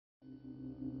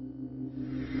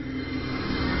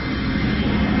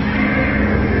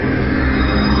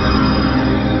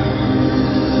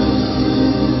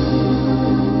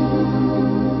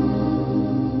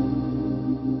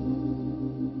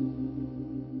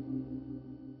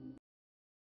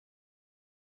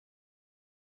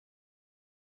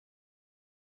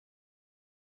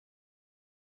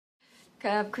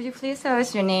Could you please tell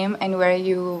us your name and where are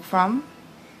you from?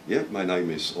 Yeah, my name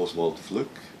is Oswald Fluck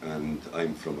and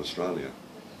I'm from Australia.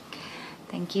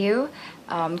 Thank you.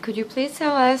 Could you please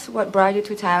tell us what brought you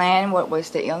to Thailand? What was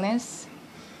the illness?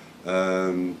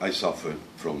 I suffered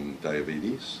from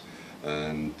diabetes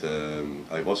and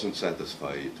I wasn't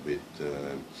satisfied with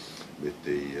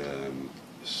the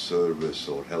service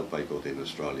or help I got in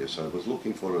Australia, so I was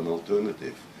looking for an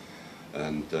alternative.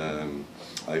 And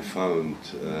I found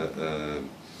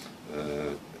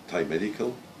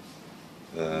Thai.Medical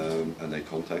and I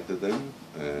contacted them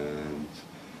and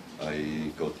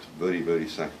I got very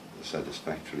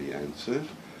satisfactory answer,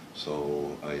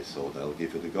 so I thought I'll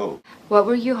give it a go. What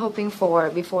were you hoping for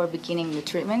before beginning the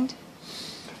treatment?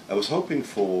 I was hoping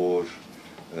for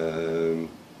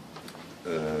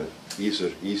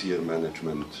easier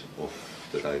management of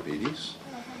the diabetes,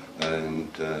 and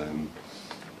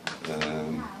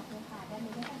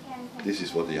this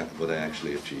is what I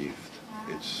actually achieved.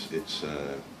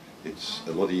 It's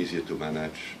a lot easier to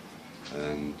manage,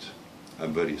 and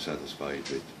I'm very satisfied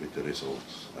with the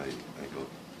results I got.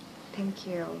 Thank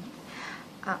you.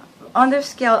 On the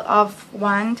scale of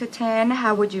 1 to 10,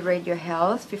 how would you rate your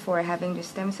health before having the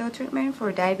stem cell treatment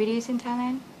for diabetes in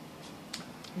Thailand?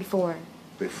 Before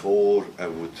I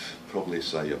would probably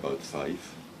say about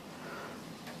 5.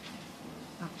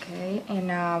 Okay,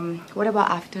 and what about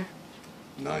after?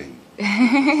 9.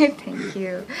 Thank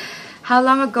you. How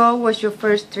long ago was your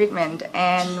first treatment,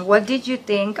 and what did you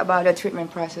think about the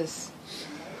treatment process?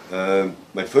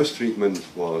 My first treatment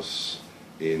was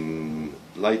in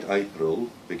late April,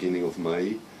 beginning of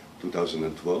May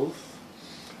 2012,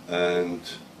 and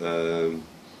the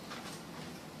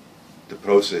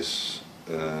process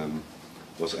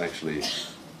was actually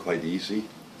quite easy.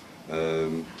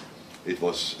 It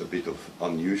was a bit of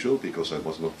unusual because I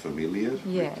was not familiar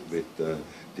with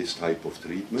this type of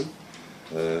treatment,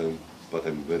 but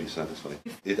I'm very satisfied.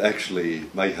 It actually,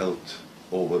 my health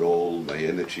overall, my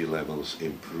energy levels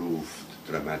improved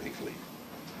dramatically,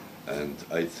 and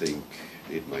I think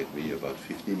it might be about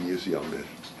 15 years younger.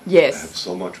 Yes. I have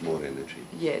so much more energy.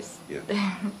 Yes. Yeah.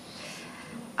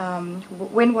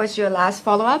 When was your last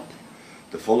follow-up?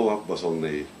 The follow-up was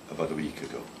only about a week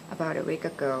ago. About a week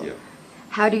ago. Yeah.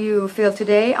 How do you feel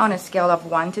today on a scale of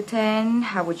 1 to 10?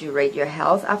 How would you rate your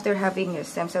health after having your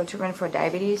stem cell treatment for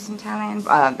diabetes in Thailand?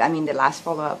 I mean the last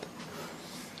follow-up.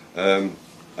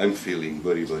 I'm feeling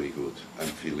very good. I'm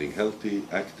feeling healthy,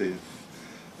 active,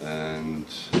 and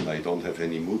I don't have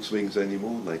any mood swings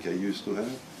anymore like I used to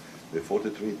have before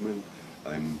the treatment.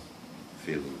 I'm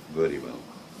feeling very well.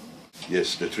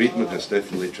 Yes, the treatment has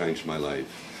definitely changed my life.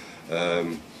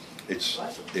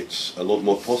 It's a lot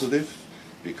more positive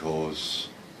because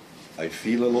I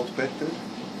feel a lot better,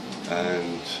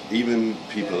 and even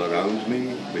people around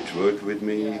me, which work with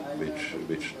me,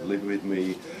 which live with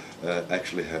me,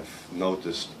 actually have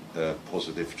noticed a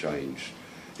positive change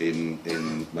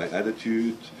in my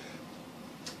attitude,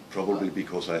 probably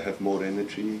because I have more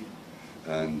energy,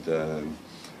 and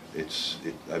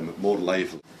I'm more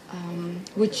lively.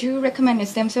 Would you recommend a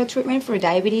stem cell treatment for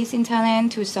diabetes in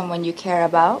Thailand to someone you care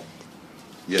about?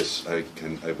 Yes, I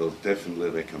will definitely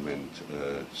recommend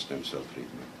stem cell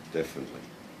treatment, definitely.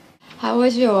 How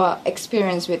was your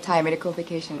experience with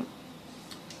Thai.MedicalVacation?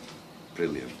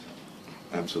 Brilliant,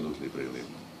 absolutely brilliant.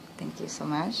 Thank you so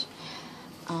much.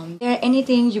 Is there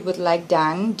anything you would like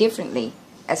done differently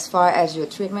as far as your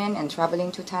treatment and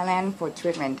traveling to Thailand for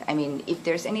treatment? I mean, if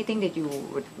there's anything that you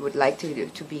would like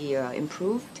to be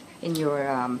improved in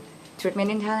your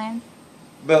treatment in Thailand?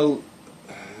 Well,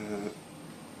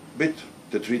 with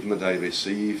the treatment I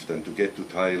received and to get to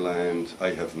Thailand,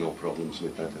 I have no problems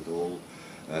with that at all.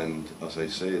 And as I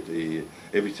said,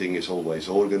 everything is always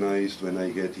organized when I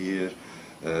get here.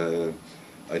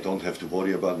 I don't have to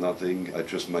worry about nothing. I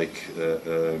just make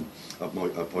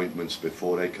appointments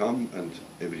before I come, and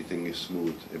everything is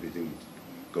smooth. Everything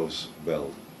goes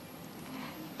well.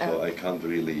 So I can't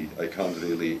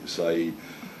really say.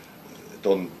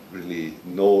 Don't really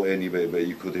know anywhere where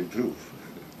you could improve.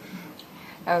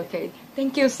 Okay,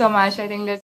 thank you so much. I think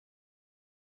that's